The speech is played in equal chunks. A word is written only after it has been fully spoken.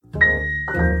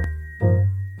Something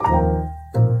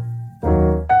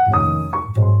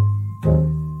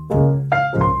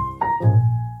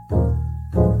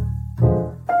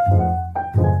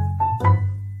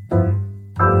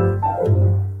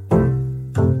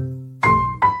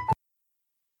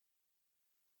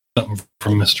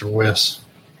from Mr. West.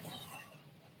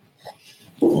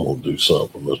 I'm going to do something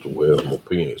for Mr. West. I'm going to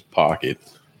put in his pocket.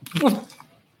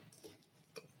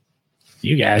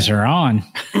 You guys are on.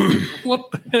 What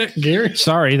the heck, Gary?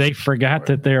 Sorry, they forgot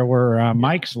that there were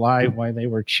mics live while they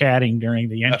were chatting during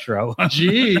the intro.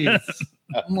 Jeez.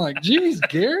 I'm like, geez,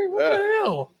 Gary, what the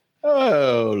hell?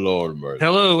 Oh, Lord mercy.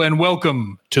 Hello and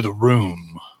welcome to the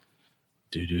room.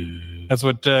 That's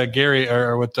what Gary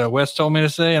or what Wes told me to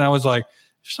say. And I was like,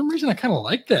 for some reason, I kind of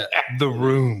like that. The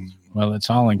room. Well,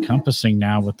 it's all encompassing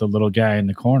now with the little guy in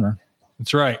the corner.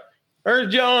 That's right.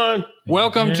 There's John.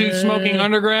 Welcome to Smoking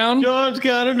Underground. John's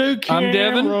got a new camera. I'm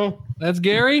Devin. That's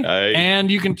Gary. Hey.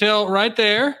 And you can tell right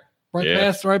there,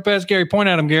 right past Gary. Point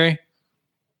at him, Gary.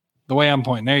 The way I'm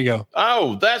pointing. There you go.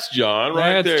 Oh, that's John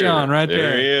right there. That's John right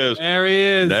there. There he is. There he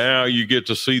is. Now you get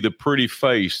to see the pretty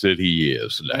face that he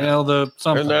is. Well,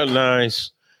 something. Isn't that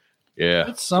nice? Yeah.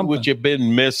 That's something. What you've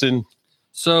been missing.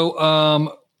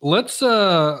 So let's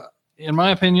in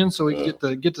my opinion, so we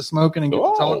can get to smoking and get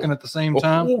to talking at the same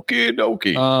time. Okay,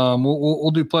 dokie. We'll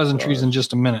do pleasantries in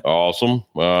just a minute. Awesome.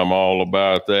 I'm all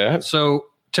about that. So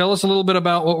tell us a little bit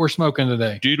about what we're smoking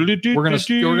today. We're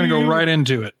gonna go right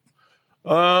into it.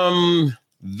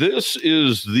 This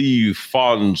is the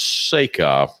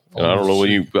Fonseca. And I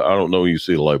don't know when you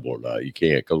see the label or not. You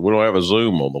can't because we don't have a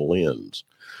zoom on the lens,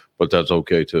 but that's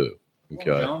okay too.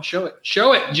 Okay. John, show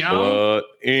it, John. But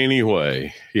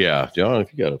anyway, yeah, John,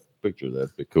 if you got a picture,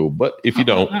 that'd be cool. But if you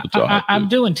don't, it's all right. I'm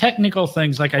doing technical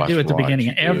things like I do at the beginning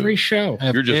of every show.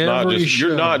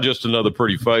 You're not just another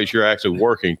pretty face. You're actually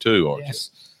working too, aren't you?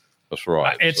 That's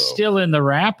right. It's still in the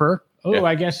wrapper. Oh, yeah.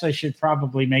 I guess I should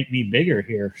probably make me bigger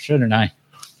here, shouldn't I?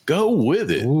 Go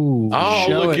with it. Ooh,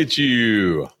 look at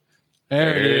you.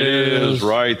 There it is.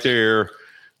 Right there.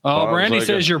 Oh, Brandy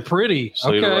says you're pretty.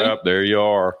 See the wrap. There you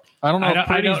are. I don't know.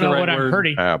 I don't know what I'm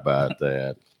pretty. How about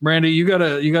that? Brandy, you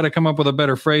gotta come up with a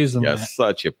better phrase than that.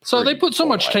 Such a so they put so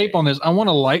much tape on this. I want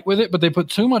to light with it, but they put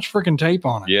too much freaking tape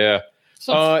on it. Yeah.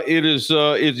 It is.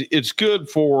 It's good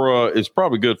for. It's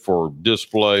probably good for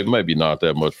display. Maybe not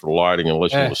that much for lighting,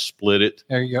 unless you want to split it.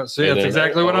 There you go. See, that's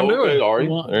exactly what I'm doing. Are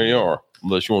you? There you are.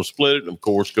 Unless you want to split it, of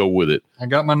course, go with it. I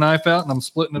got my knife out and I'm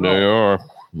splitting it. There you are.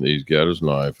 He's got his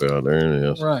knife out. There it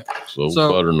is. Right. So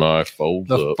butter knife folds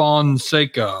the up.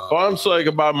 Fonseca. Fonseca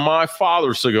by My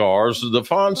Father Cigars. The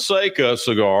Fonseca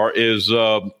cigar is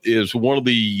one of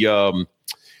the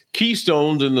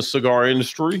keystones in the cigar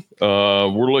industry.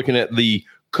 We're looking at the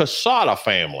Quesada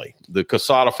family. The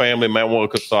Quesada family, Manuel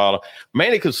Quesada.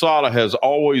 Manny Quesada has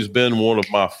always been one of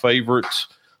my favorites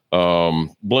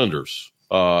blenders.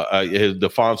 The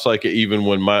Fonseca, even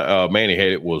when Manny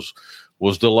had it, was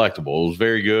delectable. It was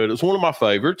very good. It's one of my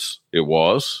favorites. It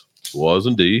was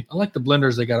indeed. I like the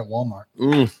blenders they got at Walmart.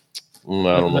 I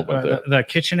don't know about that. The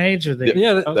KitchenAids or the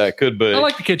that could be. I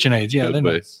like the KitchenAids. Yeah, they're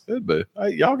nice. Could be.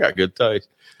 Hey, y'all got good taste.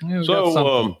 Yeah,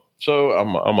 so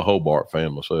I'm a Hobart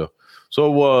fan myself.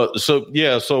 So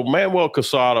Manuel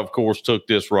Quesada, of course, took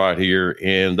this right here,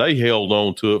 and they held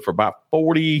on to it for about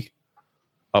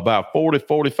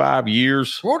 45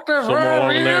 years.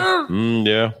 45 years?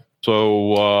 Yeah.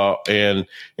 So, and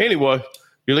anyway,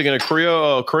 you're looking at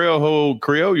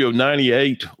Criollo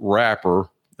 98 wrapper.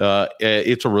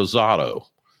 It's a Rosado.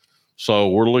 So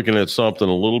we're looking at something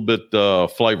a little bit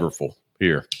flavorful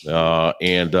here.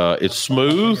 And it's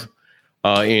smooth.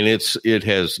 And it's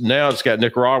got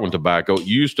Nicaraguan tobacco. It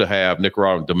used to have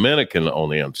Nicaraguan Dominican on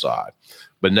the inside,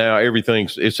 but now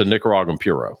it's a Nicaraguan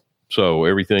Puro. So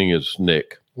everything is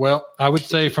Nick. Well, I would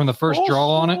say from the first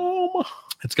draw on it,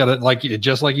 it's got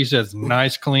just like you said, it's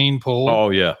nice, clean pull. Oh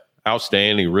yeah.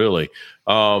 Outstanding. Really.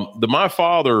 The My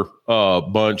Father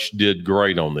bunch did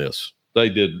great on this. They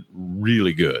did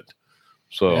really good.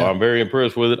 So I'm very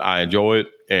impressed with it. I enjoy it.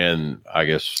 And I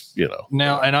guess,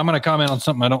 now, and I'm going to comment on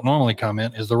something I don't normally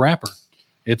comment is the wrapper.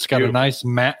 It's got a nice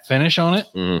matte finish on it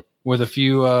with a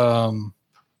few,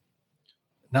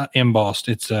 not embossed.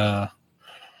 It's, I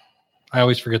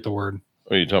always forget the word.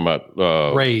 What are you talking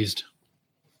about? Raised.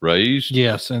 Raised?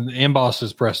 Yes. And the emboss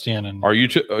is pressed in. And are you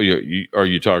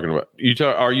talking about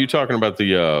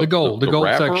the gold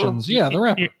sections? Yeah. The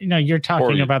wrapper. You're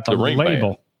talking about the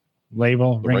label.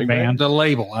 Ring band. The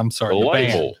label. I'm sorry. The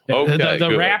label. Okay.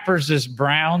 The wrappers is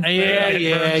brown.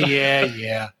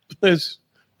 Yeah. It's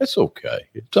okay.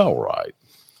 It's all right.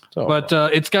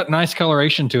 It's got nice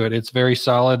coloration to it. It's very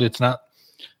solid. It's not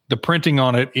the printing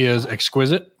on it is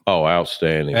exquisite, Oh,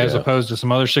 outstanding. as opposed to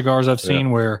some other cigars I've seen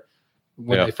where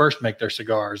when Yeah. they first make their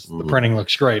cigars, the printing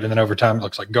looks great, and then over time it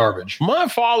looks like garbage. My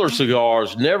father's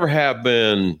cigars never have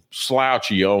been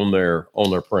slouchy on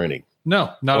their printing.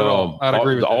 No, not at all. I'd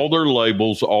agree with all their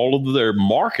labels, all of their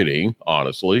marketing,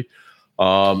 honestly,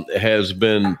 has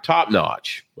been top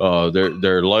notch.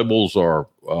 Their labels are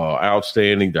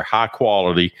outstanding. They're high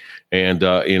quality, and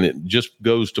it just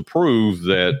goes to prove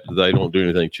that they don't do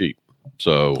anything cheap.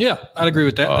 So that. Yeah, I'd agree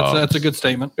with that. That's a good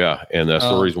statement, yeah, and that's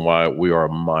the reason why we are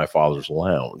My Father's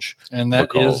Lounge. and that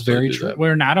Because is very they do true. that.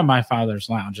 We're not a My Father's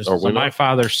Lounge. This Are is we a My not?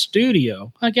 Father's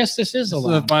studio. I guess this is a This is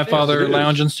lounge. my father it is.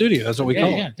 lounge and studio. That's what we call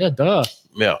it. Yeah, duh.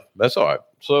 Yeah, that's all right.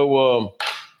 So,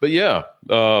 but yeah,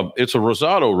 it's a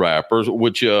rosado wrapper,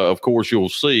 which of course you'll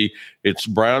see it's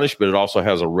brownish, but it also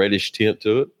has a reddish tint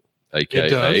to it, aka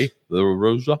does. the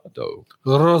rosado.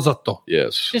 Rosato.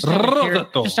 Yes. Just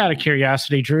out of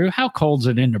curiosity, Drew, how cold's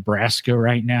it in Nebraska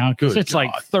right now? Because Good it's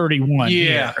like God. 31.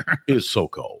 Yeah, here. It's so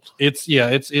cold.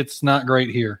 it's not great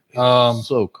here.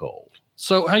 So cold.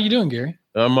 So how you doing, Gary?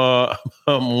 I'm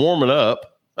warming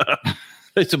up.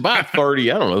 It's about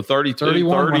 30, I don't know, 32,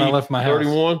 31 30, when I left my house.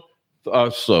 31.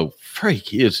 So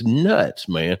freak, it's nuts,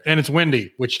 man. And it's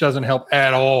windy, which doesn't help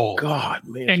at all. God,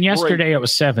 man. And yesterday it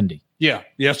was 70. Yeah,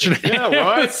 yesterday. Yeah,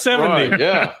 right. It's 70. Right,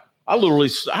 yeah, I literally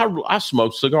I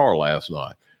smoked a cigar last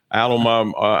night out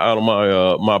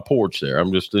on my porch there.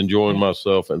 I'm just enjoying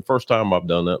myself, and first time I've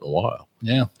done that in a while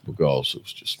Yeah, because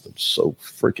it's just been so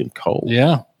freaking cold.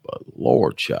 yeah. But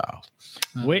Lord, child,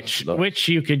 Which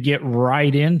you could get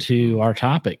right into our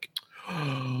topic.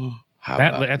 How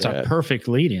about That's that? a perfect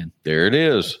lead in. There it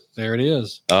is. There it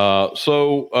is.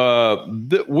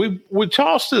 We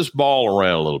tossed this ball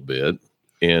around a little bit,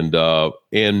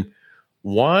 and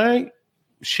why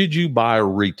should you buy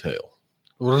retail?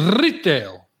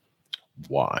 Retail.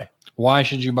 Why? Why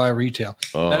should you buy retail?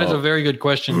 That is a very good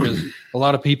question because a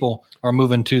lot of people are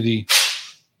moving to the.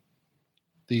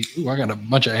 Ooh, I got a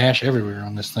bunch of ash everywhere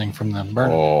on this thing from the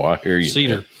burn I hear you.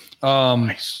 cedar.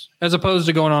 Nice. As opposed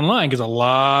to going online, because a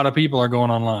lot of people are going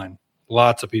online.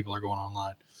 Lots of people are going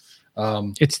online.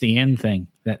 It's the end thing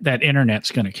that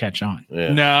internet's going to catch on.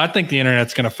 Yeah. No, I think the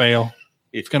internet's going to fail.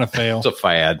 It's going to fail. It's a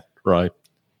fad, right?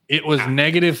 It was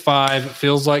 -5. It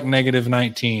feels like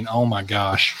 -19. Oh my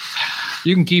gosh.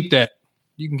 You can keep that.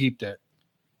 You can keep that.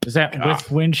 Is that with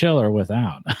wind chill or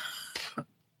without?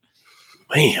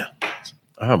 Man,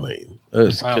 I mean,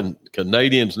 Wow.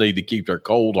 Canadians need to keep their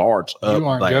cold hearts up. You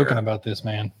aren't there. joking about this,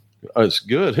 man. It's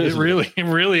good. It isn't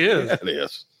really is. Yeah, it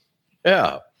is.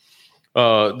 Yeah.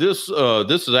 This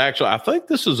is actually. I think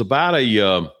this is about a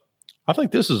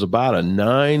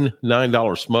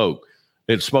 $9 smoke.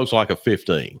 It smokes like a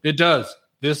 15. It does.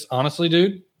 This, honestly,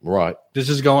 dude, Right. this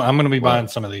is going. I'm going to be buying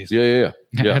some of these. Yeah.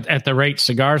 At the rate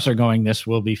cigars are going, this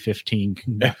will be 15.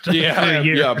 Yeah.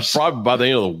 years. Yeah. Probably by the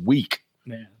end of the week.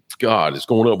 Man. God, it's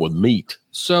going up with meat.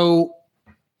 So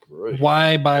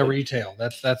why buy retail?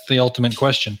 That's the ultimate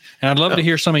question. And I'd love to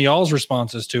hear some of y'all's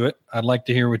responses to it. I'd like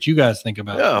to hear what you guys think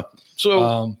about it. Yeah.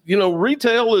 So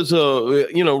retail is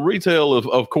retail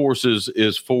of course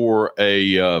is for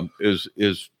a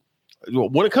is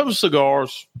when it comes to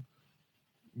cigars.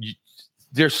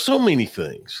 There's so many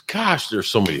things. Gosh, there's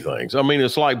so many things. I mean,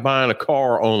 it's like buying a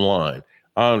car online.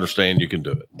 I understand you can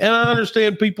do it, and I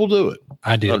understand people do it.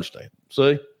 I did. Understand?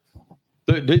 See,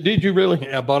 did you really?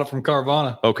 Yeah, I bought it from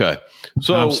Carvana. Okay.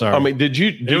 So I'm sorry. I mean, did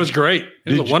you? It was great.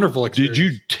 It was a wonderful experience. Did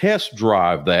you test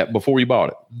drive that before you bought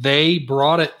it? They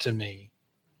brought it to me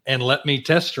and let me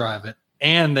test drive it,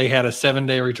 and they had a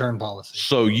 7-day return policy.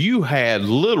 So you had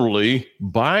literally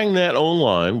buying that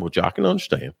online, which I can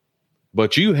understand,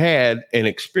 but you had an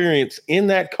experience in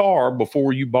that car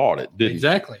before you bought it, didn't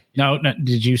Exactly. No,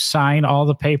 did you sign all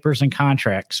the papers and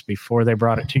contracts before they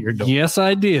brought it to your door? Yes,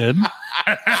 I did.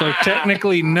 So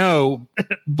technically, no,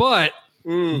 but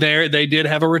you? they did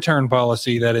have a return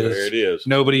policy that There is it is.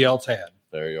 nobody else had.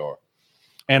 There you are.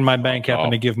 And my bank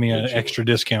happened to give me an good job. extra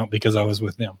discount because I was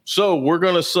with them. So we're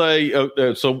going to say,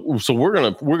 so we're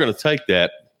going to take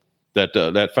that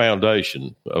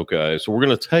foundation. Okay. So we're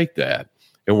going to take that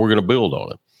and we're going to build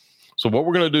on it. So what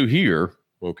we're going to do here,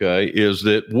 okay, is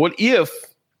that what if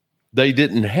they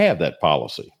didn't have that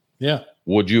policy? Yeah.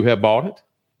 Would you have bought it?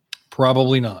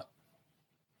 Probably not.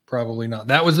 Probably not.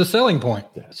 That was the selling point.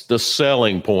 That's the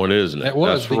selling point, isn't it? That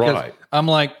was That's because right. I'm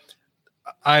like,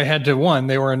 I had to,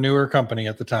 they were a newer company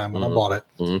at the time when I bought it.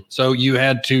 Mhm. So you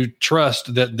had to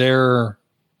trust that their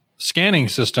scanning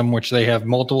system, which they have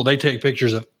multiple, they take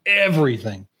pictures of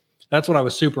everything. That's what I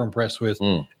was super impressed with.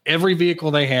 Mm. Every vehicle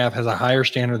they have has a higher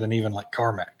standard than even like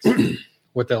CarMax,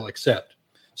 what they'll accept.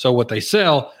 So what they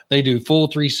sell, they do full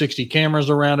 360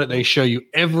 cameras around it. They show you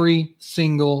every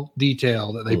single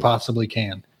detail that they possibly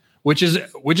can, which is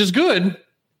good.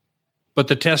 But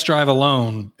the test drive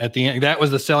alone at the end, that was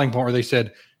the selling point where they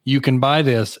said, you can buy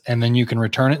this and then you can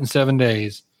return it in 7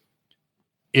 days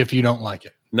if you don't like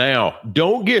it. Now,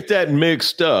 don't get that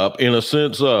mixed up in a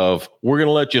sense of we're going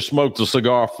to let you smoke the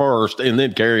cigar first and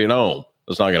then carry it on.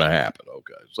 That's not going to happen.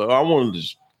 Okay. So I wanted to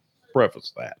just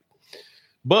preface that.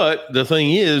 But the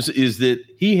thing is that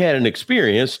he had an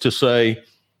experience to say,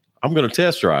 I'm going to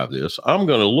test drive this. I'm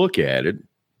going to look at it.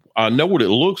 I know what it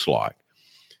looks like.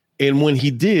 And when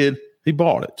he did, he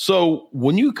bought it. So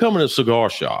when you come in a cigar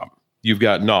shop, you've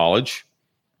got knowledge,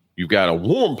 you've got a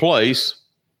warm place,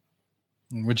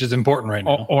 which is important right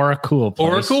now, or a cool place,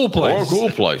 or a cool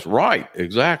place. Right.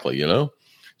 Exactly. You know?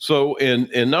 So, and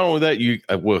not only that,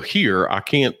 here, I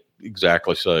can't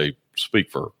exactly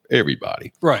speak for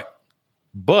everybody. Right.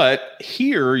 But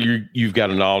here you've got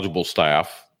a knowledgeable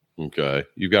staff. Okay.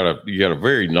 You've got a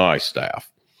very nice staff.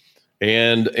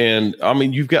 And I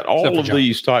mean, you've got all of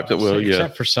these types of,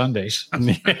 except for Sundays.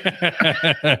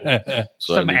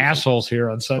 Some assholes here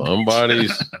on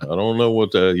Sundays. I don't know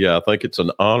what I think it's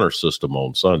an honor system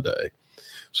on Sunday.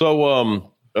 So,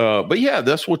 but yeah,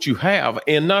 that's what you have.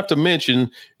 And not to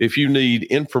mention, if you need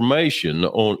information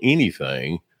on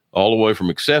anything, all the way from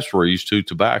accessories to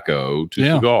tobacco to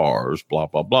cigars, blah,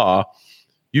 blah, blah,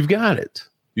 you've got it.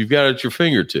 You've got it at your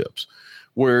fingertips.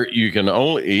 Where you can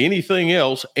only anything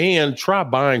else and try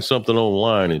buying something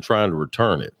online and trying to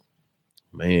return it.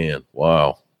 Man,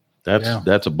 wow. That's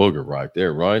a booger right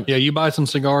there, right? Yeah, you buy some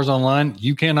cigars online,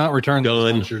 you cannot return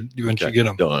them once you get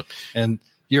them. Done. And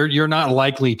you're not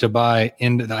likely to buy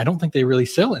I don't think they really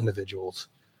sell individuals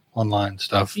online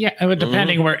stuff. Yeah,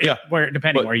 depending where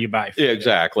you buy food. Yeah,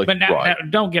 exactly. But now,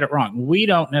 don't get it wrong. We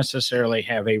don't necessarily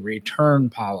have a return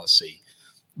policy.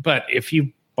 But if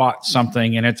you bought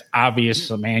something and it's obvious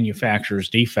the manufacturer's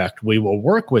defect, we will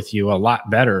work with you a lot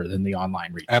better than the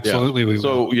online retail. Absolutely, we will.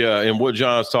 So and what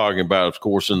John's talking about, of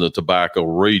course, in the tobacco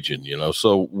region,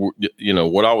 so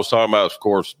what I was talking about, of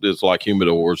course, is like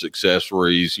humidors,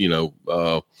 accessories,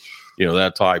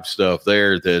 that type stuff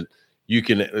there that you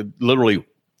can literally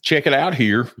check it out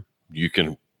here. You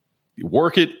can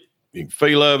work it, you can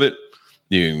feel of it.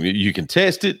 You can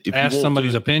test it. If ask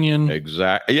somebody's opinion.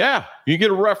 Exactly. Yeah. You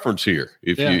get a reference here.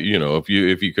 If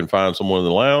you can find someone in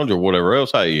the lounge or whatever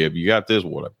else, hey, have you got this,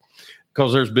 whatever.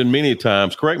 Because there's been many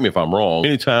times, correct me if I'm wrong,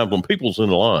 many times when people's in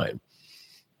the line,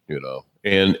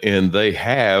 and they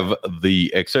have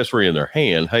the accessory in their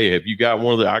hand. Hey, have you got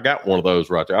one of the, I got one of those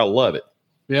right there. I love it.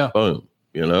 Yeah. Boom.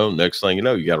 Next thing you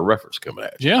know, you got a reference coming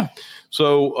at you. Yeah.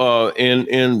 So,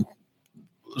 and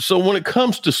so when it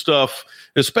comes to stuff,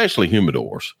 especially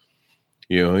humidors,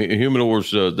 you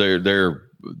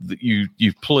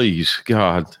please,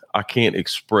 God, I can't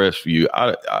express for you.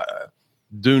 I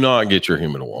do not get your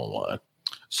humidor online.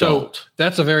 So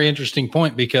that's a very interesting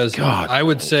point because I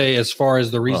would say, as far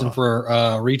as the reason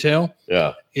for retail,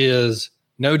 is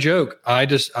no joke. I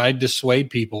dissuade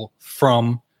people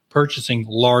from purchasing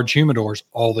large humidors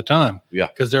all the time. Yeah,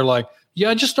 because they're like,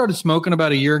 I just started smoking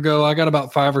about a year ago. I got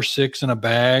about 5 or 6 in a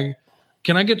bag.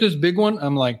 Can I get this big one?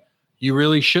 I'm like, you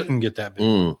really shouldn't get that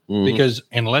big because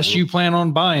unless you plan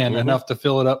on buying enough to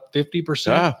fill it up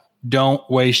 50%, don't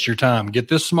waste your time. Get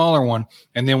this smaller one.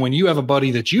 And then when you have a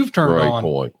buddy that you've turned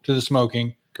to the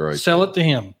smoking, sell it to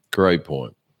him. Great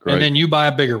point. And then you buy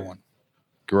a bigger one.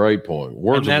 Great point.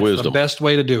 Words of wisdom. That's the best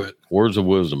way to do it. Words of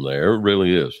wisdom there. It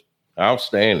really is.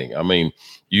 Outstanding. I mean,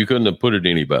 you couldn't have put it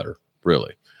any better,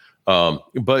 really.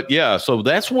 But yeah, so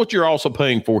that's what you're also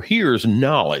paying for here is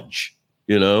knowledge.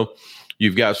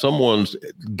 You've got someone's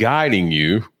guiding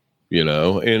you,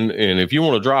 and if you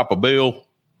want to drop a bill,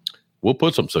 we'll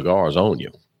put some cigars on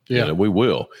you. Yeah, we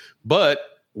will. But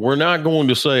we're not going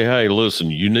to say, hey,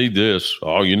 listen, you need this.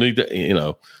 Oh, you need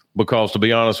that, because to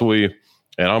be honest with you,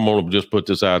 and I'm going to just put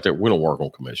this out there, we don't work on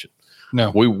commission.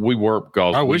 No, we work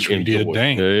because I wish we did.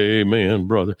 Dang, amen,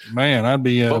 brother. Man, I'd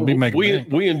be making.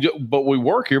 We enjoy, but we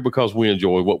work here because we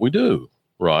enjoy what we do.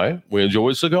 Right? We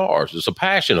enjoy cigars. It's a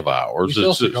passion of ours. You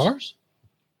sell cigars?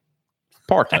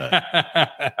 Part time,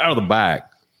 out of the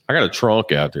back. I got a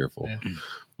trunk out there for.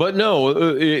 But no,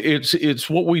 it's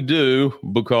what we do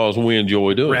because we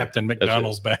enjoy doing. Wrapped in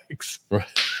McDonald's bags. Right.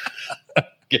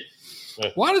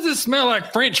 Why does it smell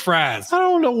like French fries? I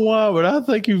don't know why, but I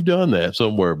think you've done that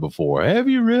somewhere before. Have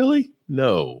you really?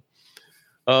 No.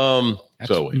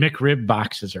 McRib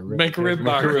boxes are really McRib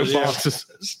boxes.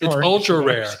 It's ultra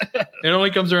rare. It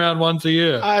only comes around once a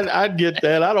year. I'd get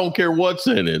that. I don't care what's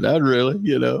in it. I'd really,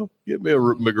 get me a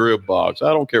McRib box. I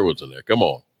don't care what's in there. Come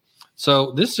on.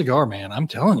 So this cigar, man, I'm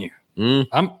telling you,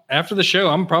 I'm after the show,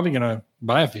 I'm probably gonna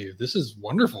buy a few. This is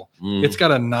wonderful. It's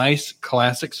got a nice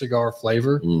classic cigar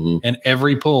flavor, and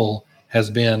every pull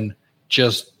has been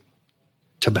just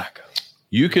tobacco.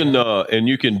 You can and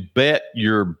you can bet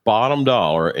your bottom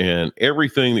dollar and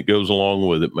everything that goes along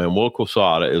with it, Manuel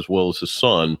Quesada, as well as his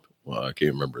son. Well, I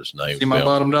can't remember his name. See my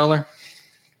bottom dollar?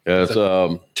 That's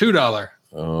 $2.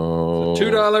 oh,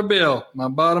 $2 bill. My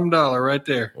bottom dollar right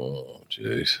there. Oh,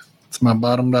 jeez. It's my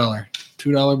bottom dollar.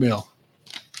 $2 bill.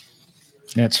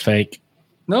 That's fake.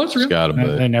 No, it's real. It's got to be.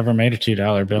 They never made a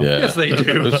 $2 bill. Yeah. Yes, they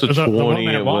do. It's a The 20. woman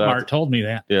at and Walmart without- told me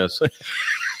that. Yes.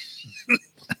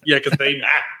 Yeah, because they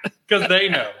know. Because they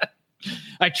know.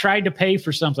 I tried to pay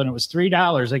for something. It was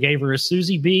 $3. I gave her a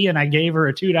Susie B and I gave her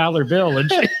a $2 bill, and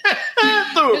she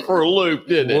Threw it for a loop,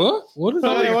 didn't it? What? What is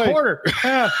only that? a quarter.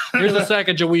 Here's a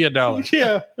Sacagawea dollar.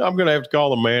 Yeah, I'm gonna have to call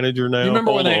the manager now. You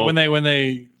remember Hold on. when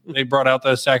they brought out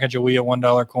those Sacagawea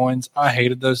 $1 coins? I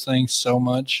hated those things so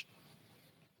much.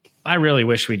 I really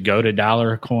wish we'd go to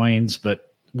dollar coins,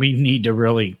 but we need to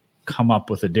really come up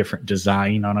with a different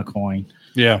design on a coin.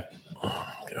 Yeah.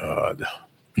 God.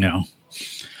 No.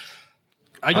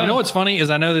 You know what's funny is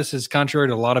I know this is contrary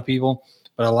to a lot of people,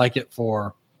 but I like it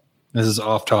for this is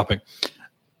off topic.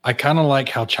 I kind of like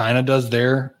how China does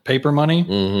their paper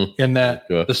money in that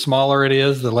Yeah. the smaller it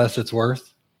is, the less it's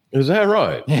worth. Is that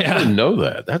right? Yeah. I didn't know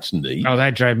that. That's neat. Oh,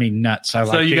 that drives me nuts.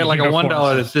 So you got like a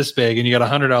 $1 that's this big and you got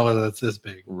 $100 that's this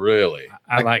big. Really?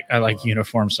 I like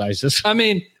uniform sizes. I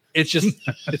mean, it's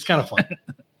kind of fun.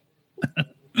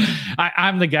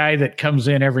 I'm the guy that comes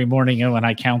in every morning and when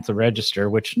I count the register,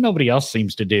 which nobody else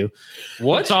seems to do.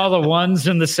 What? It's all the ones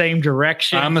in the same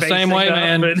direction. I'm the same way, facing up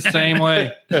man. and- Same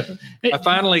way. I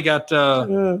finally got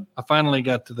to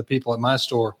the people at my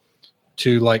store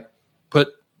to like put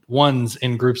ones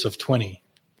in groups of 20.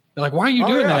 They're like, why are you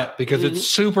doing that? Because it's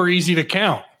super easy to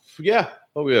count. Yeah.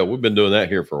 Oh, yeah. We've been doing that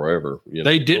here forever. You know,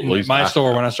 They at didn't at least my I-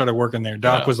 store when I started working there.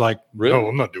 Doc Yeah. was like, Really? no,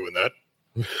 I'm not doing that.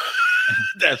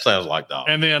 That sounds like Doc.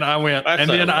 And then I went, That and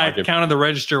then sounds I like it. counted the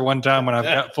register one time when I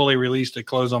got fully released to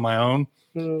close on my own.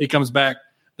 He comes back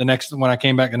when I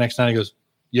came back the next night, he goes,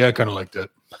 yeah, I kind of like that.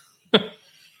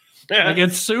 Like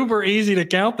it's super easy to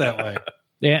count that way.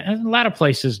 Yeah, and a lot of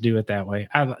places do it that way.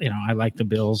 I like the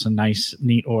bills in nice,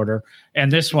 neat order.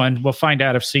 And this one, we'll find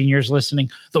out if seniors listening.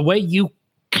 The way you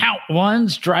count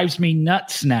ones drives me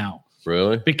nuts now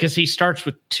Really? because he starts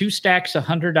with 2 stacks of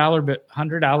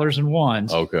 $100 in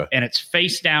ones, Okay. and it's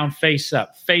face down, face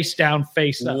up, face down,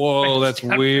 face up. Whoa, face that's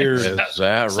down, weird. face Is up.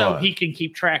 that So right? he can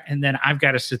keep track, and then I've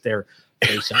got to sit there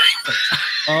face up. Face up.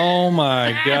 Oh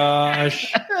my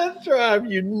gosh. That drives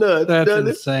you nuts, That's doesn't it?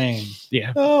 insane.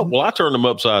 Yeah. Oh, well, I turned them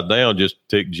upside down just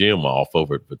to tick Jim off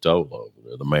over at Vitola over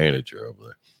there, the manager over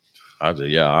there. I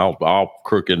said, yeah, I'll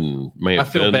crooked and I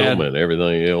feel bend them bad. and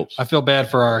everything else. I feel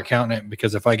bad for our accountant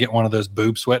because if I get one of those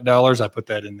boob sweat dollars, I put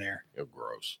that in there. Oh,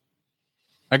 gross.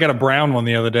 I got a brown one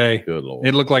the other day. Good Lord.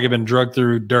 It looked like it'd been drugged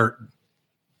through dirt.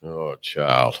 Oh,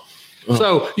 child.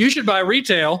 So you should buy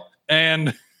retail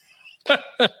and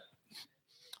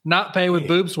not pay with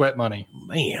boob sweat money.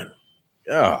 Man.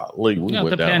 Golly, we No,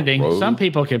 went down depending. the road. Some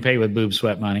people can pay with boob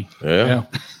sweat money. Yeah.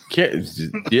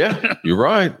 Yeah, you're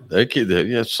right. They can,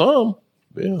 yeah, some.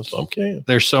 Yeah, some can.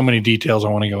 There's so many details I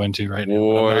want to go into right now.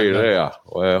 Boy, I'm not gonna- yeah.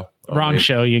 Well, I Wrong mean,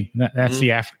 show. That's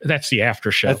the after. That's the after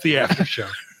show. That's the after show.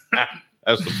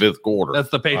 that's the fifth quarter. That's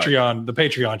the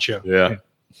Patreon show. Yeah.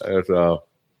 That's,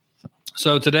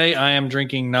 So today I am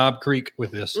drinking Knob Creek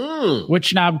with this.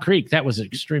 Which Knob Creek? That was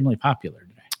extremely popular today.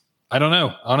 I don't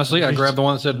know. Honestly, I grabbed the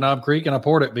one that said Knob Creek and I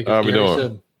poured it How because we Gary doing?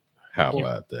 said, how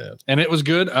about that? and it was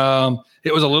good.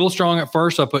 It was a little strong at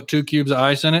first. So I put 2 cubes of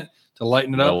ice in it to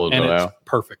lighten it up, Mellowed and it it's out.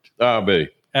 perfect. I'll be.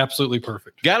 Absolutely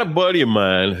perfect. Got a buddy of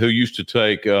mine who used to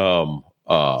take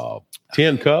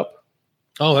 10 cup,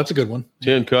 Oh, that's a good one.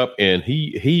 and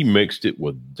he mixed it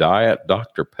with Diet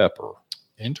Dr. Pepper.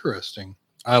 Interesting.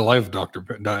 I love Dr.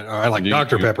 I like You-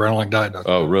 Dr. you- Pepper. I don't like Diet Dr.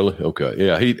 Oh, really? Okay.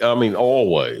 Yeah.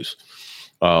 Always.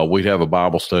 We'd have a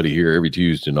Bible study here every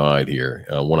Tuesday night here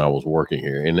when I was working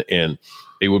here, and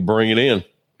he would bring it in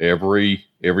every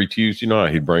Tuesday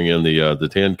night. He'd bring in the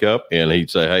 10 cup, and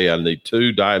he'd say, "Hey, I need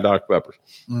 2 Diet Dr. Peppers.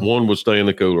 Mm. One would stay in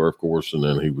the cooler, of course, and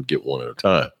then he would get one at a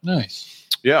time." Nice.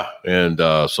 Yeah, and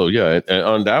so yeah, and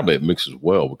undoubtedly it mixes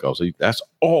well because that's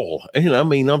all. And I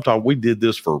mean, I'm talking. We did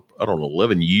this for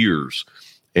 11 years,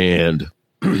 and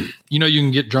You know, you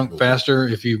can get drunk faster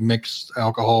if you mix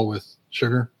alcohol with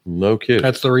sugar. no kidding.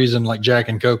 That's the reason like Jack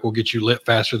and Coke will get you lit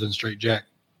faster than straight Jack.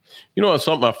 You know, it's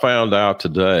something I found out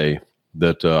today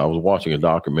that I was watching a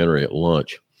documentary at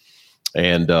lunch,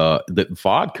 and that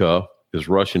vodka is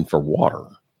Russian for water.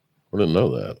 I didn't know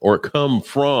that. Or it come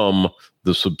from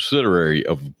the subsidiary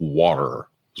of water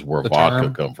is where vodka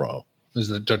come from. Is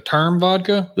it the term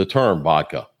vodka? The term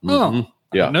vodka. Oh,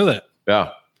 I didn't know that.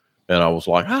 Yeah. And I was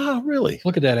like, really?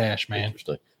 Look at that ash, man.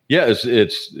 Interesting. Yeah,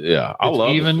 it's I love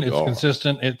even. the It's cigar.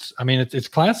 consistent. It's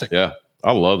classic. Yeah,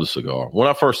 I love the cigar. When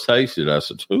I first tasted it, I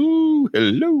said, "Ooh,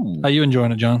 hello." How you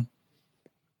enjoying it, John?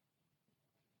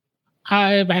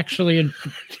 I've actually,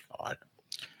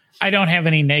 I don't have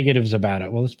any negatives about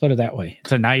it. Well, let's put it that way.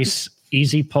 It's a nice,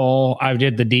 easy pull. I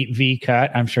did the deep V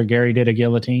cut. I'm sure Gary did a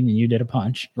guillotine and you did a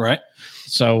punch. Right.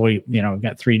 So we've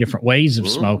got 3 different ways of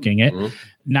smoking it. Mhm.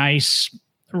 Nice,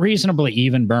 reasonably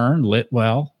even burn, lit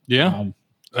well. Yeah.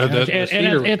 The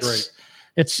cedar was great.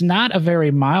 It's not a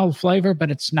very mild flavor, but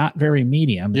it's not very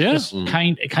medium. Yeah. It's just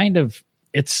kind of.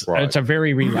 It's a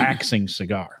very relaxing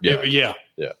cigar. Yeah. Yeah.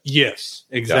 Yeah. Yes.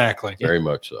 Exactly. Very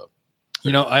much so.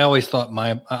 I always thought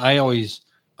I always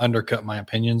undercut my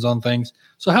opinions on things.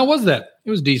 So how was that?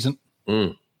 It was decent.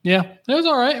 Mm. Yeah. It was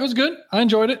all right. It was good. I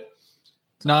enjoyed it.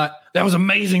 That was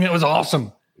amazing. That was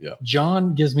awesome. Yeah.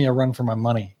 John gives me a run for my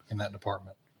money in that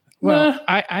department. Well,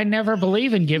 I never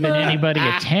believe in giving anybody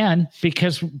a 10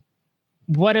 because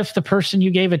what if the person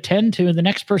you gave a 10 to and the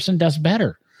next person does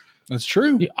better? That's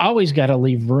true. You always got to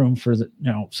leave room for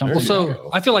something. Well,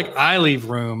 so I feel like I leave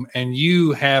room and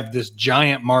you have this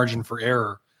giant margin for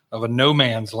error of a no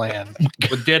man's land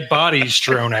with dead bodies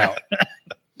strewn out.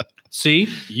 See,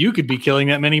 you could be killing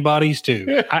that many bodies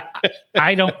too.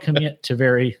 I don't commit to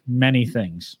very many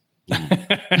things.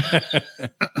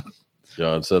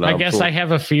 John said, I guess I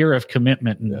have a fear of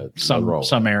commitment in wrong.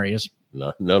 some areas.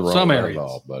 Nothing wrong Some with that areas. at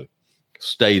all, buddy.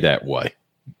 Stay that way.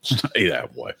 Stay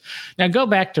that way. Now go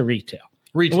back to retail.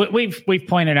 We've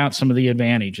pointed out some of the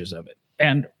advantages of it.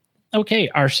 And okay,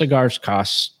 our cigars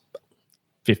cost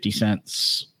 50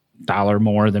 cents, $1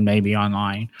 more than maybe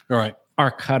online. All right.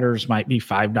 Our cutters might be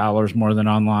 $5 more than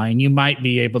online. You might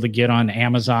be able to get on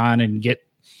Amazon and get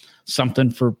something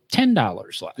for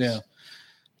 $10 less. Yeah.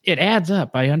 It adds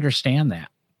up. I understand that.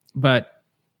 But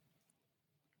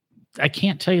I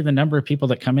can't tell you the number of people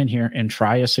that come in here and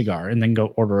try a cigar and then go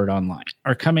order it online,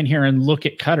 or come in here and look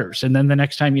at cutters. And then the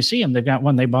next time you see them, they've got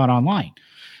one they bought online.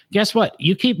 Guess what?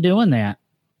 You keep doing that,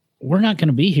 we're not going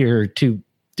to be here to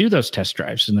do those test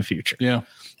drives in the future. Yeah.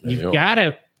 You've got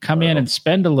to come in and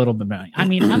spend a little bit of money. I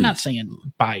mean, I'm not saying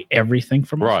buy everything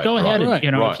from us. Right, Go ahead right,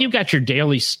 and, if you've got your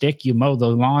daily stick you mow the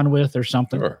lawn with or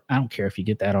something, Sure. I don't care if you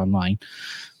get that online.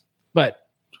 But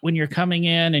when you're coming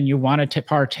in and you want to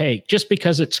partake, just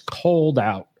because it's cold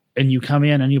out and you come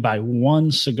in and you buy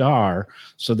one cigar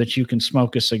so that you can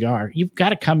smoke a cigar, you've got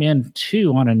to come in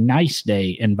too on a nice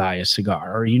day and buy a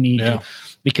cigar, or you need to,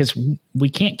 because we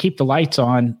can't keep the lights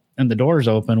on and the doors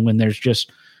open when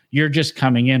you're just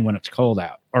coming in when it's cold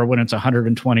out or when it's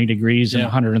 120 degrees and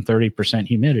 130%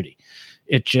 humidity.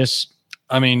 It just,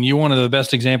 I mean, you wanted the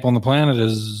best example on the planet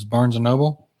is Barnes and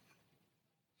Noble.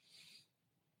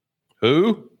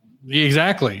 Who?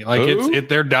 Exactly. Like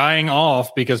they're dying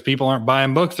off because people aren't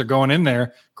buying books. They're going in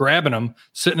there, grabbing them,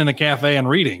 sitting in the cafe and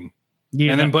reading,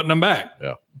 and then putting them back.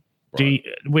 Yeah.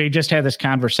 We just had this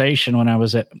conversation when I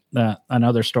was at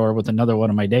another store with another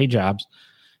one of my day jobs.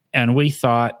 And we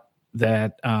thought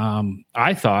that,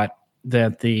 I thought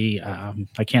that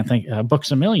I can't think, Books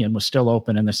A Million was still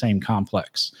open in the same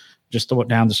complex, just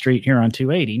down the street here on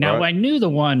 280. Now, I knew the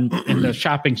one in the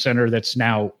shopping center that's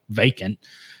now vacant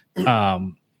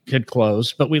had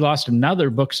closed, but we lost another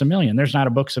Books A Million. There's not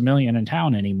a Books A Million in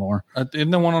town anymore.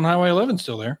 Isn't the one on Highway 11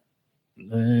 still there?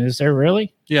 Is there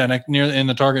really? Yeah, in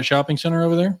the Target shopping center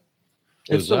over there.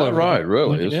 It's still over right,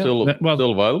 really. It's still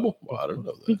available. Well, I don't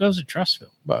know that. Who goes to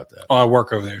Trustville About that. Oh, I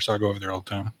work over there, so I go over there all the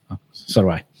time. So do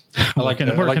I. I like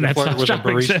to work in that flirt with a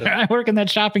shopping barista. center. I work in that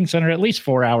shopping center at least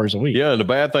 4 hours a week. Yeah, and the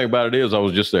bad thing about it is I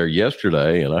was just there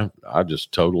yesterday, and I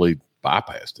just totally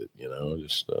bypassed it.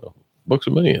 Just Books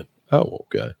A Million. Oh,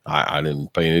 okay. I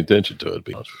didn't pay any attention to it. To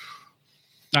be honest.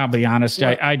 I'll be honest.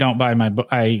 I don't buy my book.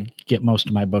 I get most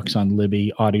of my books on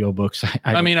Libby audiobooks.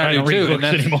 I do don't read too. books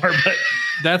anymore. But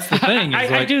that's the thing.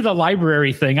 I do the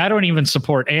library thing. I don't even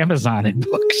support Amazon in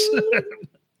books.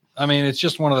 I mean, it's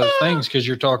just one of those things because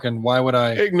you're talking. Why would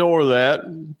I ignore that?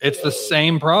 It's the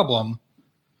same problem,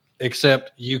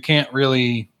 except you can't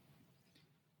really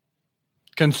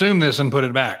consume this and put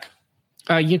it back.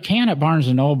 You can at Barnes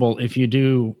 & Noble if you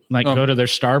do go to their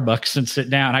Starbucks and sit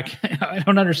down. I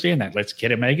don't understand that. Let's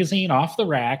get a magazine off the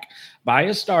rack, buy a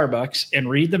Starbucks, and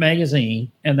read the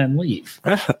magazine, and then leave.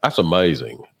 That's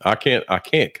amazing. I can't.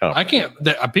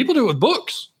 People do it with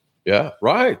books. Yeah,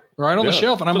 right. right on the Yeah.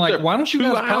 shelf. And I'm Sit like, there why don't you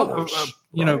 2 guys, hours.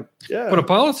 Right. Yeah. put a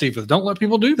policy for this? Don't let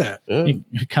people do that. Yeah.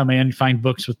 You come in, find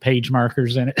books with page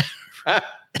markers in it.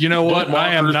 You know what? Book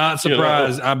I am markers, not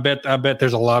surprised. I bet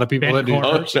there's a lot of people that do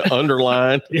that.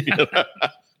 Underline.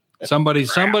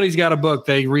 Somebody's got a book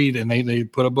they read and they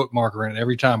put a bookmarker in it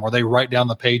every time, or they write down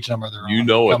the page number they're on. You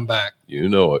know it. Come back. You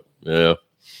know it. Yeah.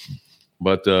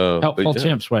 But Helpful but,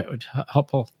 yeah. tips.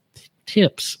 Helpful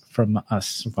tips from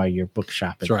us while you're book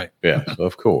shopping. That's right. Yeah,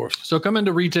 of course. So come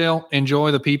into retail,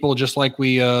 enjoy the people, just like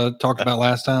we talked about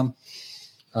last time.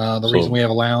 The reason we have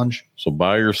a lounge. So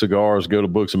buy your cigars, go to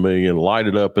Books A Million, light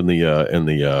it up in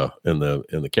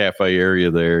the cafe area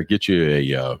there. Get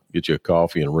you a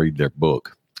coffee and read their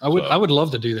book. I would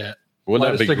love to do that. Wouldn't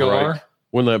Light that a be cigar. great?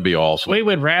 Wouldn't that be awesome? We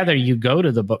would rather you go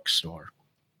to the bookstore,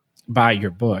 buy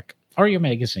your book or your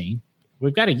magazine.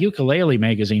 We've got a ukulele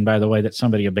magazine, by the way, that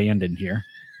somebody abandoned here.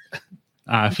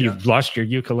 If you've lost your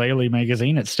ukulele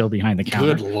magazine, it's still behind the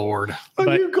counter. Good Lord.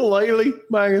 A ukulele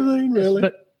magazine, really?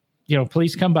 But,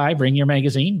 please come by, bring your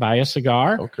magazine, buy a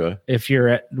cigar. Okay. If you're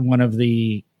at one of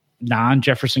the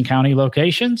non-Jefferson County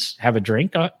locations, have a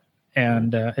drink.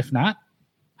 And if not,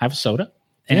 have a soda.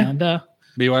 Yeah. And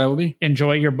BYOB.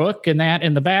 enjoy your book and that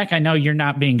in the back. I know you're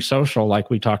not being social like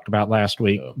we talked about last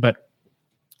week, but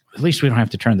at least we don't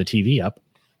have to turn the TV up.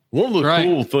 One of the Right.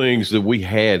 cool things that we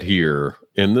had here,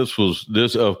 and this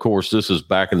of course, this is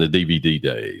back in the DVD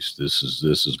days. This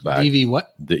is back. DV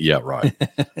what? Yeah, right.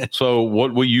 So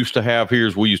what we used to have here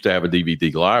is we used to have a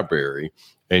DVD library,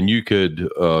 and you could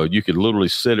literally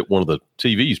sit at one of the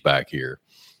TVs back here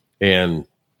and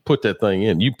put that thing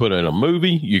in. You put in a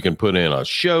movie, you can put in a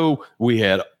show. We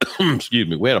had,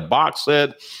 we had a box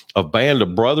set of Band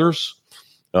of Brothers,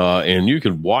 and you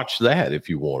could watch that if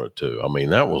you wanted to. I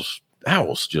mean, that was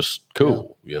just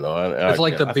cool. It's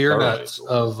like the beer thoroughly nuts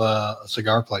enjoyed it. of a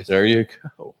cigar place. There you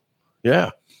go. Yeah,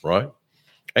 right.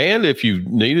 And if you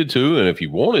needed to, and if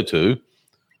you wanted to,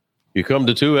 you come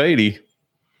to 280,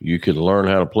 you could learn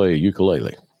how to play a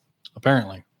ukulele.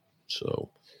 Apparently. So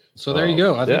So there you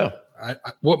go. I think,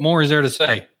 what more is there to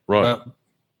say? right.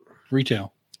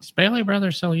 Retail. Bailey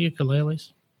Brothers sell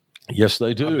ukuleles. Yes,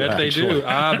 they do. I bet they do.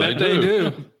 I bet they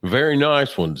do. Very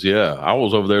nice ones. Yeah. I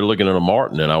was over there looking at a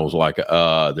Martin, and I was like,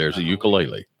 there's a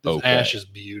ukulele. This Okay. ash is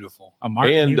beautiful. A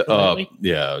Martin ukulele.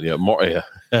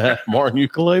 Martin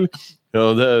ukulele.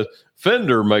 The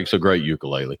Fender makes a great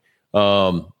ukulele.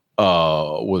 Honer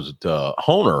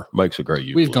makes a great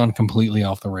ukulele. We've gone completely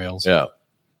off the rails. Yeah.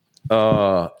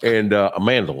 And a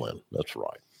mandolin. That's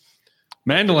right.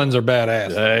 Mandolins are badass.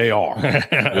 They are.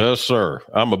 Yes, sir.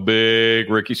 I'm a big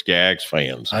Ricky Skaggs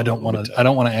fan. So I don't want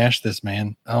to ash this,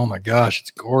 man. Oh my gosh, it's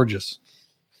gorgeous.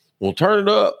 Well, turn it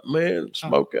up, man.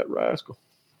 Smoke that rascal.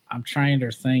 I'm trying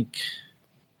to think.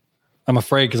 I'm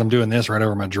afraid because I'm doing this right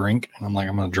over my drink, and I'm like,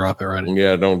 I'm going to drop it right in.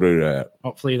 Yeah, don't do that.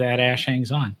 Hopefully that ash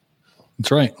hangs on.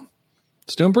 That's right.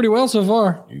 It's doing pretty well so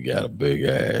far. You got a big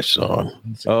ass,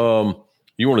 son.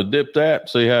 You want to dip that?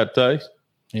 See how it tastes?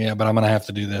 Yeah, but I'm going to have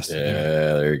to do this.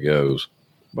 Yeah, there it goes.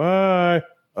 Bye.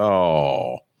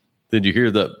 Oh, did you hear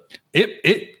that?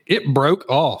 It broke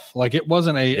off. Like it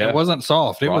wasn't it wasn't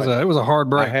soft. It was a hard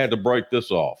break. I had to break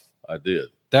this off. I did.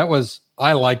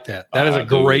 I like that. That is a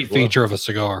great feature of a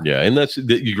cigar. Yeah, and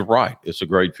you're right. It's a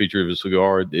great feature of a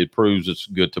cigar. It proves it's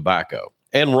good tobacco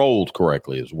and rolled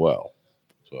correctly as well.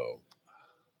 So,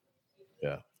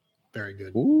 yeah, very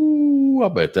good. Ooh, I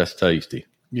bet that's tasty.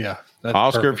 Yeah, that's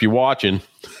Oscar, perfect. if you're watching,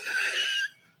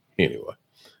 anyway.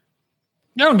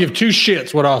 I don't give two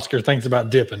shits what Oscar thinks about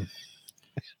dipping.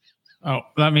 Oh,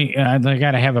 let me. I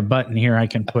got to have a button here I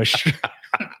can push.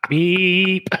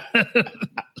 Beep.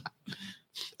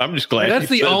 I'm just glad That's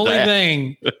the only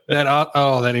thing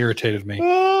that irritated me.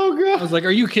 Oh I God! was like,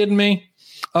 "Are you kidding me?"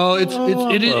 Oh, it's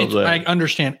I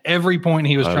understand every point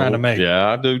he was trying to make. Yeah,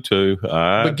 I do too.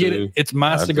 But get it. It's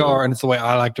my cigar, and it's the way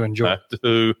I like to enjoy I it.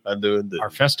 do. I do indeed. Our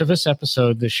Festivus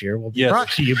episode this year will be Yes. brought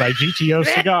to you by GTO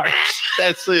Cigars.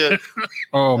 That's it.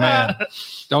 Oh man,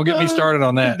 don't get me started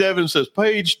on that. Devin says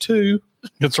page 2.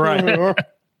 That's right.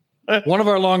 One of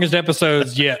our longest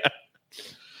episodes yet.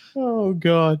 Oh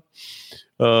God.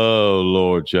 Oh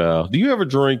Lord, child. Do you ever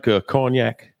drink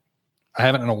cognac? I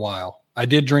haven't in a while. I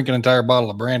did drink an entire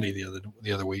bottle of brandy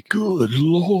the other week. Good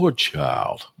Lord,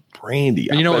 child. Brandy.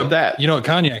 And you know I bet what that? You know what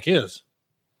cognac is?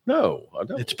 No, I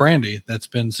don't. It's brandy that's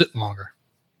been sitting longer.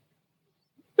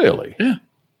 Really? Yeah.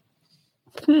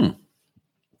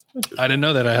 I didn't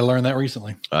know that. I learned that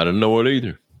recently. didn't know it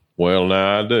either. Well,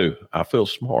 now I do. I feel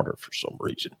smarter for some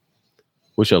reason.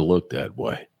 Wish I looked that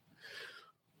way.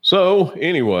 So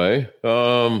anyway,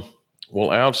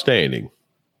 outstanding.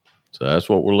 So that's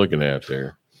what we're looking at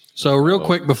there. So real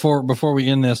quick before we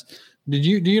end this, do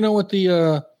you know what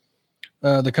the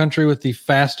country with the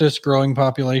fastest growing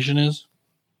population is?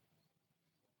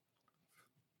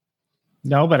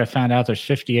 No, but I found out there's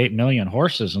 58 million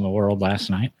horses in the world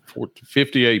last night.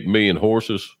 58 million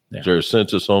horses. Yeah. Is there a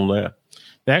census on that?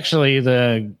 Actually,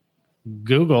 the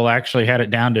Google actually had it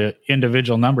down to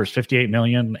individual numbers,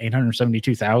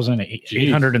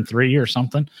 58,872,803 or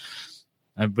something.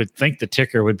 I would think the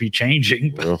ticker would be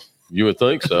changing. Well, you would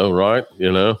think so, right?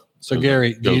 You know. So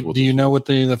Gary, do you know what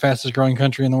the fastest growing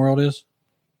country in the world is?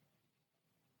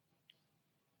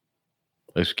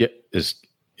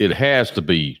 It has to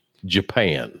be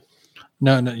Japan.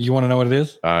 No, you want to know what it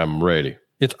is? I'm ready.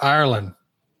 It's Ireland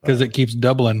because it keeps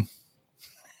doubling.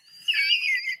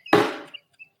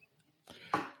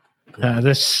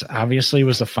 This obviously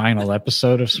was the final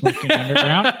episode of Smoking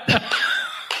Underground.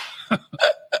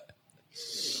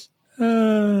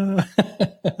 I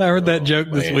heard that joke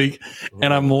this week,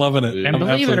 and I'm loving it. And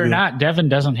believe it or not, Devin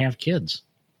doesn't have kids.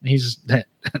 He's that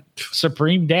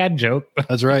supreme dad joke.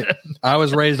 That's right. I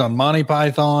was raised on Monty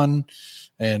Python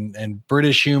and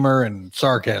British humor and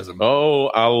sarcasm. Oh,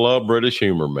 I love British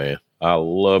humor, man. I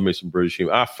love me some British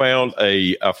humor. I found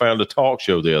a talk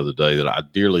show the other day that I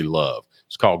dearly love.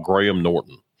 It's called Graham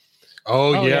Norton.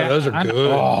 Oh yeah, those are good.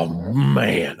 Oh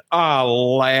man,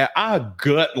 I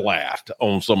gut laughed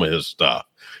on some of his stuff,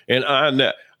 and I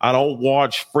don't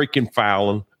watch freaking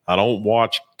Fallon. I don't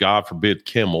watch, God forbid,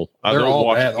 Kimmel. I They're don't all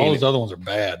watch bad. All those other ones are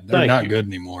bad. They're not good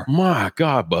anymore. My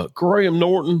God, but Graham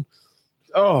Norton,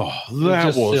 that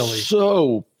was silly.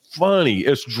 So funny.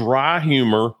 It's dry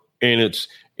humor, and it's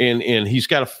and he's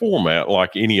got a format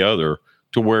like any other,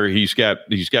 to where he's got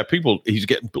people, he's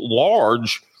getting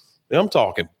large. I'm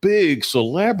talking big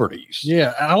celebrities.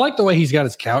 Yeah, I like the way he's got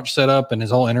his couch set up and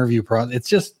his whole interview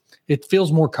process. It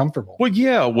feels more comfortable. Well,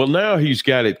 yeah. Well, now he's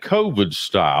got it COVID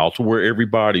style to where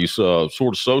everybody's sort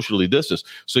of socially distanced.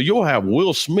 So you'll have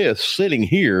Will Smith sitting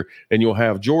here, and you'll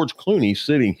have George Clooney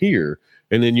sitting here,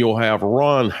 and then you'll have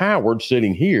Ron Howard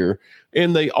sitting here,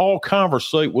 and they all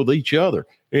conversate with each other.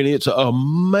 And it's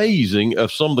amazing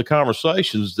of some of the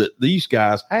conversations that these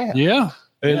guys have. Yeah.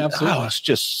 And absolutely. I was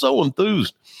just so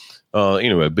enthused.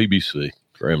 Anyway, BBC,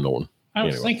 Graham Norton. I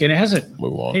was thinking, hasn't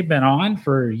he been on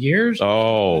for years?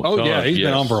 Oh yeah, he's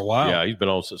been on for a while. Yeah, he's been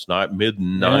on since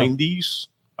mid-90s,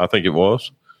 I think it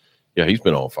was. Yeah, he's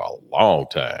been on for a long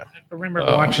time. I remember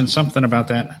watching something about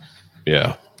that.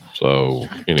 Yeah. So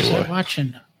anyway, I was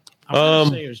going to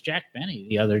say it was Jack Benny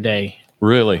the other day.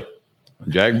 Really,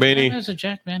 Jack Benny. Was it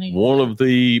Jack Benny? One of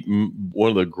the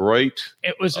great.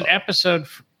 It was an episode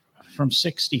from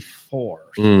 64.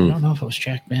 I don't know if it was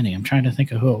Jack Benny. I'm trying to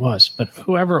think of who it was, but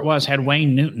whoever it was had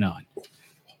Wayne Newton on,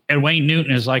 and Wayne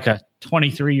Newton is like a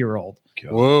 23-year-old.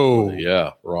 Whoa.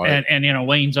 Yeah. Right. And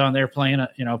Wayne's on there playing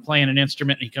an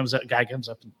instrument, and guy comes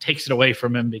up and takes it away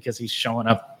from him because he's showing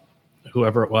up,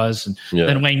 whoever it was. And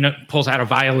then Wayne pulls out a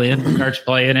violin and starts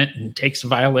playing it and takes the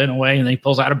violin away, and then he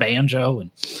pulls out a banjo, and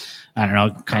I don't know,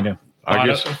 kind of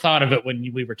thought of it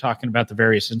when we were talking about the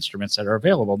various instruments that are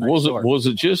available. Was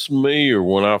it just me, or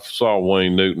when I saw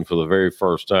Wayne Newton for the very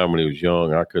first time when he was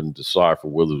young, I couldn't decipher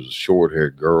whether it was a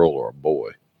short-haired girl or a boy?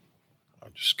 I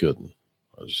just couldn't.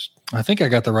 I think I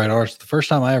got the right artist. The first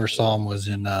time I ever saw him was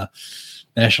in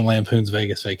National Lampoon's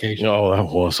Vegas Vacation. Oh, that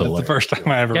was the first time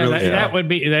I ever really. That would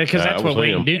be because that's what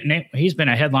Wayne Newton. He's been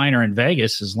a headliner in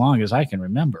Vegas as long as I can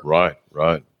remember. Right.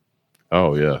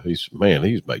 Oh yeah, he's made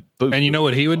boots. And you know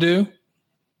what he would do?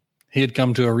 He'd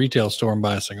come to a retail store and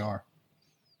buy a cigar.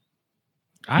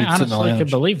 I honestly could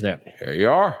believe that. Here you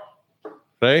are.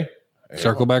 See?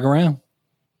 Circle back around.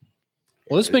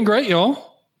 Well, it's been great,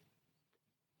 y'all.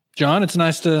 John, it's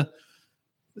nice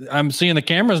I'm seeing the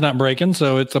camera's not breaking,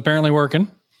 so it's apparently working.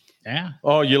 Yeah.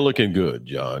 Oh, you're looking good,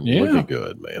 John. You're looking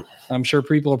good, man. I'm sure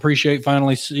people appreciate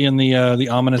finally seeing the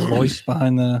ominous voice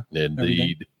behind the. Indeed.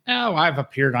 Everything. Oh, I've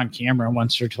appeared on camera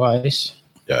once or twice.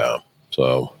 Yeah.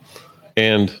 So,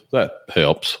 and that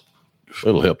helps.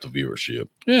 It'll help the viewership.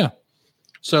 Yeah.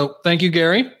 So thank you,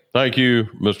 Gary. Thank you,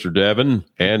 Mr. Devin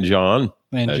and John.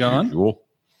 And John. Usual.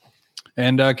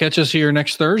 And catch us here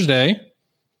next Thursday,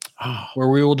 where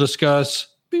we will discuss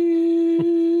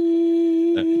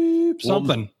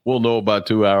something. We'll know about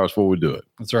 2 hours before we do it.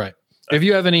 That's right. If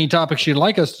you have any topics you'd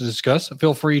like us to discuss,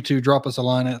 feel free to drop us a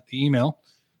line at the email,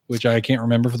 which I can't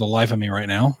remember for the life of me right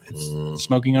now. It's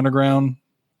Smoking Underground.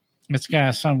 It's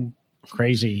got some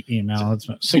crazy email. It's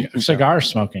cigar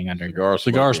smoking underground.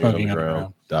 Cigar smoking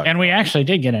underground. And we actually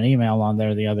did get an email on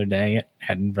there the other day. It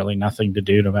hadn't really nothing to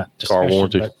do about car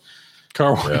warranty.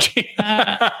 Car warranty.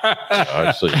 I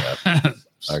can see that.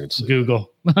 I can see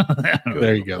Google.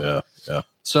 There you go. Yeah.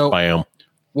 So bam.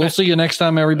 we'll see you next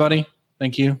time, everybody.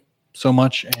 Thank you so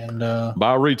much. And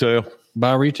Buy retail.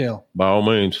 buy retail. By all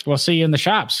means. We'll see you in the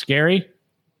shops, Gary.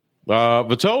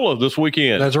 Vitola this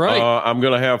weekend. That's right. I'm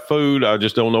going to have food. I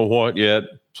just don't know what yet.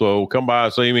 So come by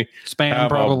and see me. Spam, Have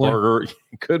probably. a burger.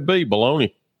 Could be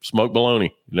bologna, smoked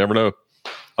bologna. You never know.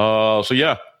 So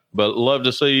yeah, but love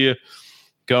to see you.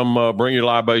 Come bring your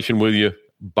libation with you.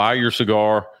 Buy your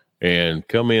cigar and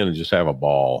come in and just have a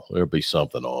ball. There'll be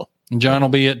something on. And John will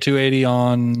be at 280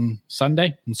 on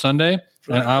Sunday. Sunday.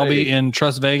 And I'll be in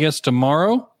Trust Vegas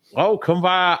tomorrow. Oh, come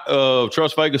by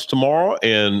Trust Vegas tomorrow.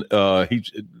 And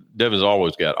Devin's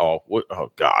always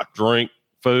got drink,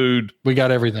 food. We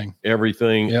got everything.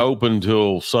 Everything open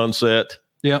till sunset.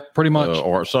 Yeah, pretty much.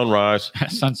 Or sunrise.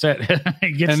 Sunset.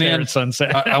 It gets And there then at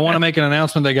sunset. I want to make an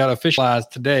announcement. They got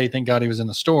officialized today. Thank God he was in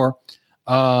the store.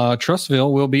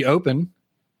 Trustville will be open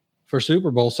for Super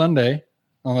Bowl Sunday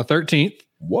on the 13th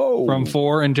Whoa. from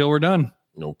 4 until we're done.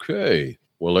 Okay.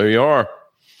 Well, there you are.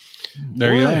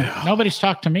 There you go. Nobody's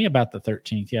talked to me about the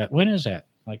 13th yet. When is that?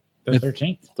 Like the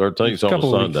 13th? 13th on a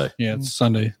Couple of Sunday. weeks. Yeah, it's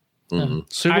Sunday.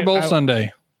 Mhm. Super Bowl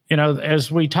Sunday. You know,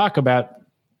 as we talk about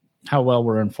how well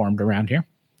we're informed around here,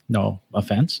 no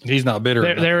offense. He's not bitter.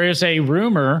 There is a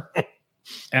rumor,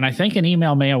 and I think an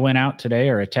email may have went out today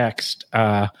or a text.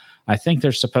 I think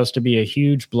there's supposed to be a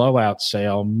huge blowout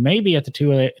sale, maybe at the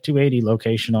 280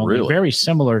 location only, Really? very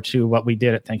similar to what we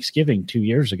did at Thanksgiving 2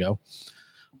 years ago.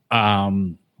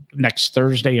 Next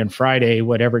Thursday and Friday,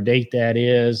 whatever date that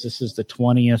is. This is the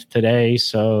 20th today,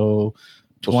 so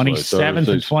 27th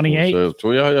and 28th.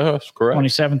 Yeah, that's correct.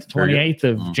 27th, 28th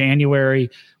of January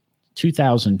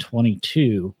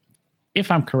 2022.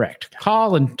 If I'm correct,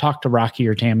 call and talk to Rocky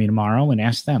or Tammy tomorrow and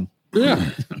ask them. Yeah,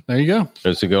 there you go.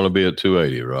 Is it going to be at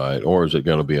 280, right? Or is it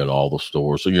going to be in all the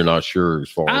stores? So you're not sure as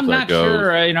far as I'm that not goes?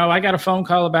 sure. I got a phone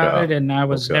call about it and I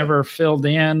was never filled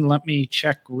in. Let me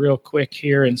check real quick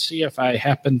here and see if I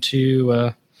happen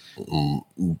to.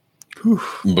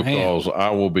 Because I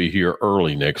will be here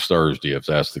early next Thursday if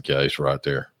that's the case right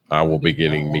there. I will be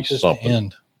getting me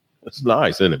something. It's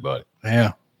nice, isn't it, buddy?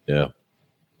 Yeah. Yeah.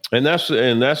 And that's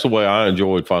the way I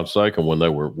enjoyed Fonseca when they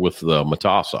were with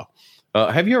Matassa.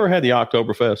 Have you ever had the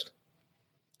Oktoberfest?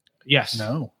 Yes.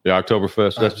 No. The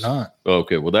Oktoberfest? That's not.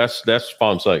 Okay. Well, that's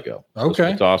Fonseca. Okay.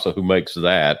 That's Matassa who makes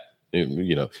that.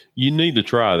 You know, you need to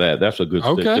try that. That's a good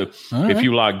stick too. All If right.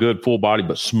 you like good full body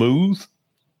but smooth,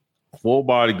 full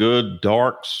body, good,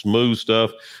 dark, smooth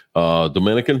stuff,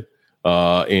 Dominican,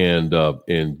 and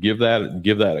give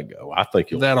that a go. I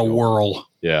think you'll That a enjoy it. whirl.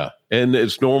 Yeah, and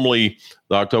it's normally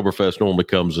the Oktoberfest normally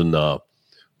comes in the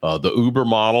Uber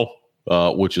model,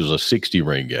 which is a 60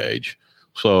 ring gauge.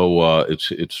 So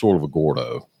it's sort of a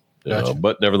Gordo, Gotcha.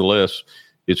 but nevertheless,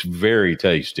 it's very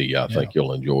tasty. I think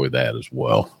you'll enjoy that as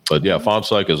well. But yeah,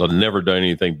 Fonseca's I've never done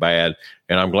anything bad,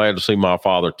 and I'm glad to see my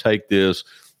father take this,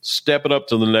 step it up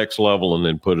to the next level, and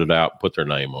then put it out, put their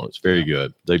name on it. It's very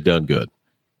good. They've done good.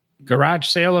 Garage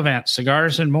sale event,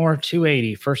 Cigars and More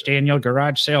 280, first annual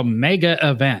garage sale mega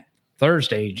event,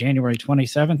 Thursday, January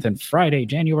 27th and Friday,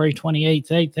 January 28th,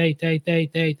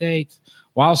 8th.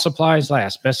 While supplies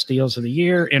last, best deals of the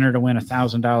year. Enter to win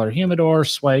 $1,000 humidor,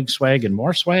 swag, and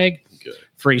more swag. Good.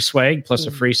 Free swag plus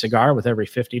a free cigar with every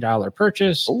 $50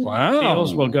 purchase. Wow.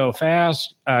 Deals will go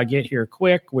fast. Get here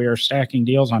quick. We are stacking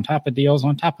deals on top of deals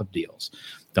on top of deals.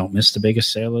 Don't miss the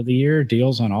biggest sale of the year.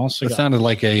 Deals on all That cigars. sounded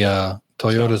like a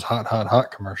Toyota's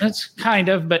hot commercial. That's kind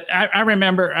of, but I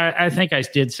remember, I think I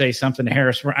did say something to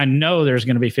Harris where I know there's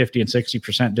going to be 50 and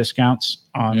 60% discounts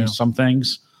on some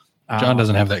things. John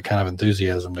doesn't have that kind of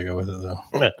enthusiasm to go with it, though.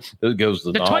 It goes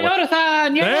the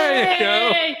Toyota-thon.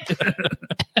 There you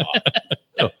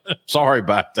go. Sorry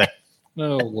about that.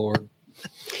 Oh, Lord.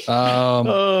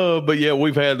 But yeah,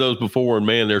 we've had those before, and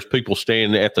man, there's people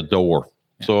standing at the door.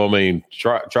 So I mean,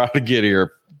 try to get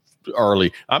here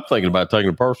early. I'm thinking about taking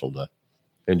a personal day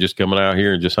and just coming out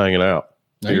here and just hanging out.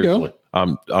 There you go.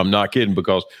 I'm not kidding,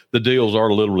 because the deals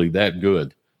are literally that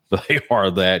good. They are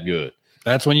that good.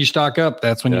 That's when you stock up.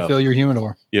 That's when you fill your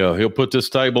humidor. Yeah, he'll put this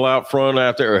table out front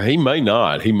out there. Or he may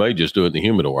not. He may just do it in the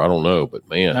humidor. I don't know, but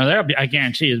man, No, there'll be. I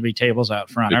guarantee there'll be tables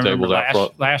out front. Be I remember tables out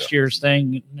front. last year's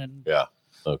thing. And yeah.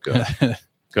 Okay.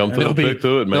 Come through, There'll be- pick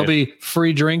through it, man. There'll be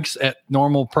free drinks at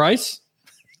normal price.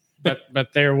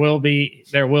 but there will be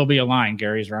a line.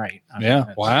 Gary's right. I mean, Yeah.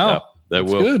 that's- Wow. Yeah, that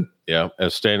That's will. good. Yeah,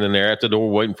 and standing there at the door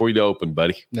waiting for you to open,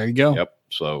 buddy. There you go. Yep.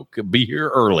 So could be here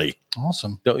early.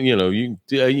 Awesome. Don't you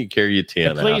carry your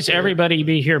 10. But please, out there. everybody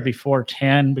be here before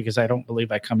 10, because I don't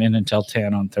believe I come in until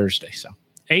 10 on Thursday. So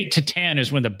 8 to 10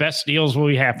 is when the best deals will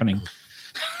be happening.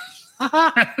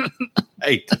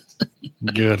 8.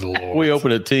 Good Lord. We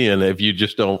open at 10 if you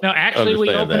just don't. No, actually, we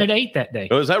understand opened that. at 8 that day.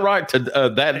 Oh, is that right?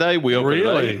 That day we opened at 8?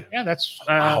 Really? Yeah, that's.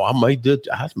 Oh, I may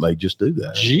just do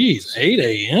that. Jeez, 8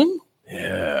 a.m.?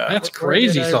 Yeah. That's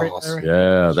crazy sauce.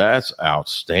 Yeah, that's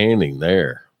outstanding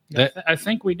there. I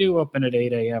think we do open at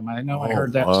 8 a.m. I know I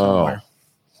heard that wow. somewhere.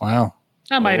 Wow.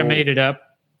 I might have made it up.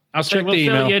 I'll Check we'll the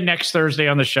fill email. you next Thursday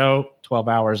on the show, 12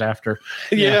 hours after.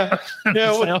 Yeah. That's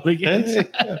Yeah. how it begins.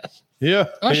 Yeah.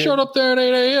 I showed up there at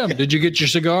 8 a.m. Did you get your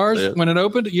cigars Yeah. when it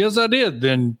opened? Yes, I did.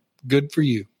 Then good for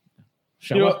you.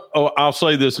 Show You know, up. I'll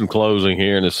say this in closing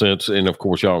here, in a sense, and of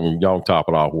course, y'all can top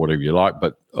it off whatever you like.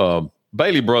 But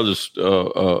Bailey Brothers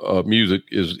Music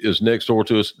is next door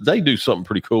to us. They do something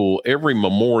pretty cool every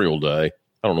Memorial Day.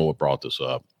 I don't know what brought this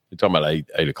up. You're talking about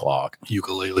 8 o'clock,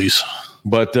 Ukuleles.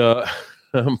 but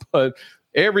but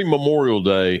every Memorial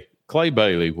Day, Clay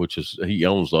Bailey, he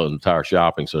owns the entire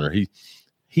shopping center.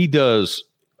 He does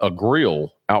a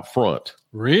grill out front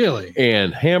Really?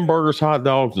 and hamburgers, hot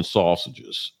dogs, and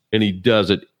sausages, and he does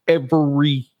it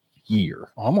every year.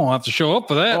 I'm going to have to show up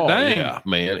for that. Oh, Dang. yeah,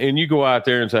 man. And you go out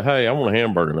there and say, hey, I want a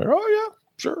hamburger. And they're, oh, yeah,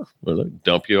 sure. Well, they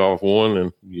dump you off one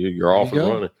and you're off There you and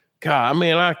go. running. God,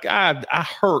 man, I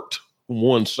hurt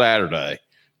one Saturday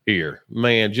here.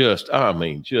 Man, just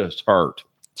hurt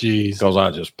Jeez. because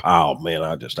I just piled, man.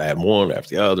 I just had one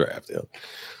after the other after the other.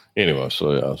 Anyway,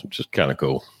 so yeah, it's just kind of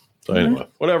cool. So anyway,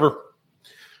 whatever.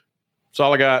 That's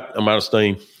all I got. I'm out of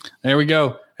steam. There we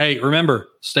go. Hey, remember,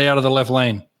 stay out of the left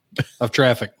lane of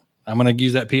traffic. I'm going to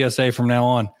use that PSA from now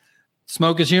on.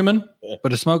 Smoke is human, but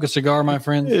to smoke a cigar, my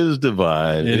friends, It is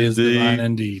divine. it is indeed. divine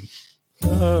indeed.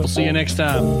 We'll see you next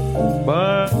time.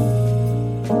 Bye.